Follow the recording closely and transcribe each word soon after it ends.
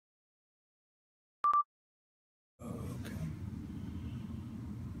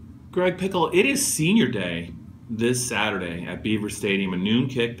Greg Pickle, it is senior day this Saturday at Beaver Stadium. A noon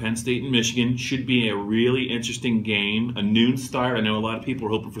kick, Penn State and Michigan. Should be a really interesting game. A noon start. I know a lot of people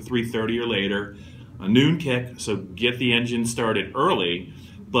are hoping for 3:30 or later. A noon kick, so get the engine started early.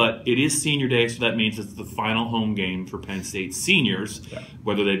 But it is senior day, so that means it's the final home game for Penn State seniors,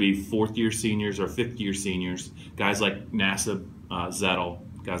 whether they be fourth-year seniors or fifth-year seniors, guys like NASA, Zettel,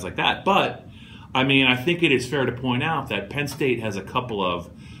 guys like that. But, I mean, I think it is fair to point out that Penn State has a couple of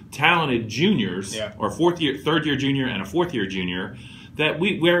talented juniors, or third-year junior and a fourth-year junior, that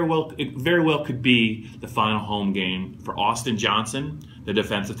it very well could be the final home game for Austin Johnson, the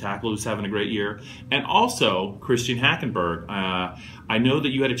defensive tackle who's having a great year, and also Christian Hackenberg. I know that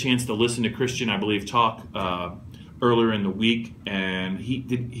you had a chance to listen to Christian, I believe, talk earlier in the week, and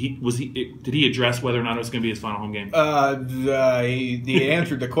did he address whether or not it was going to be his final home game? He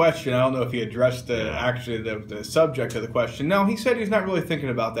answered the question. I don't know if he addressed the subject of the question. No, he said he's not really thinking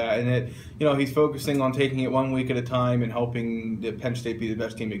about that, and he's focusing on taking it 1 week at a time and helping Penn State be the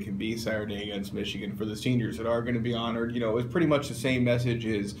best team it can be Saturday against Michigan for the seniors that are going to be honored. It was pretty much the same message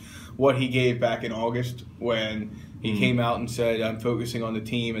as what he gave back in August when he came out and said, I'm focusing on the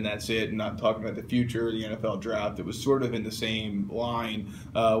team and that's it, and not talking about the future of the NFL draft. It was sort of in the same line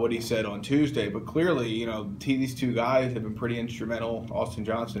what he said on Tuesday. But clearly, these two guys have been pretty instrumental, Austin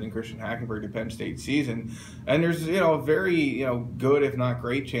Johnson and Christian Hackenberg, to Penn State's season. And there's, a very, good, if not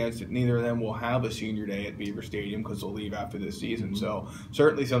great chance that neither of them will have a senior day at Beaver Stadium because they'll leave after this season. So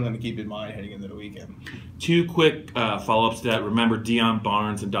certainly something to keep in mind heading into the weekend. Two quick follow-ups to that. Remember, Deion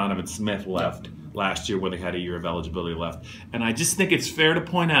Barnes and Donovan Smith left last year when they had a year of eligibility left. And I just think it's fair to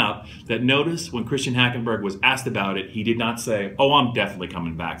point out that notice when Christian Hackenberg was asked about it, he did not say, oh, I'm definitely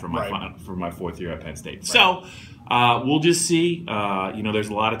coming back for my fourth year at Penn State. Right. So we'll just see. There's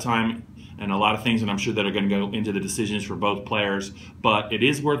a lot of time and a lot of things, and I'm sure that are going to go into the decisions for both players. But it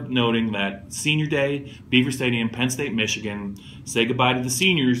is worth noting that senior day, Beaver Stadium, Penn State, Michigan, say goodbye to the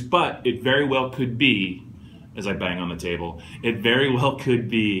seniors, but it very well could be, as I bang on the table, it very well could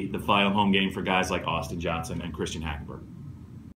be the final home game for guys like Austin Johnson and Christian Hackenberg.